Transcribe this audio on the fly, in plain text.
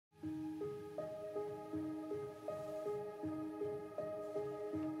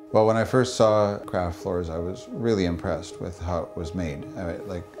Well, when I first saw craft floors, I was really impressed with how it was made.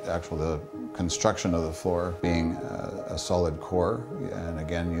 Like the construction of the floor being a solid core, and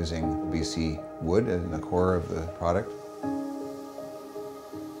again using BC wood as the core of the product.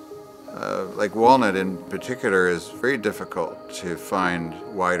 Like walnut in particular is very difficult to find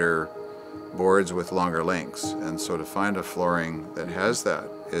wider boards with longer lengths, and so to find a flooring that has that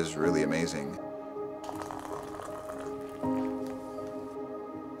is really amazing.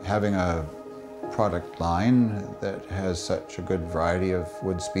 Having a product line that has such a good variety of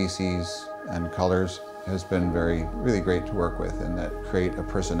wood species and colors has been really great to work with, and that create a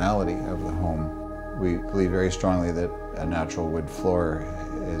personality of the home. We believe very strongly that a natural wood floor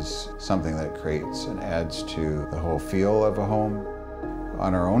is something that creates and adds to the whole feel of a home.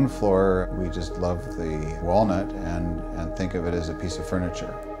 On our own floor, we just love the walnut and think of it as a piece of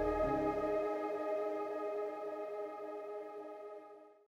furniture.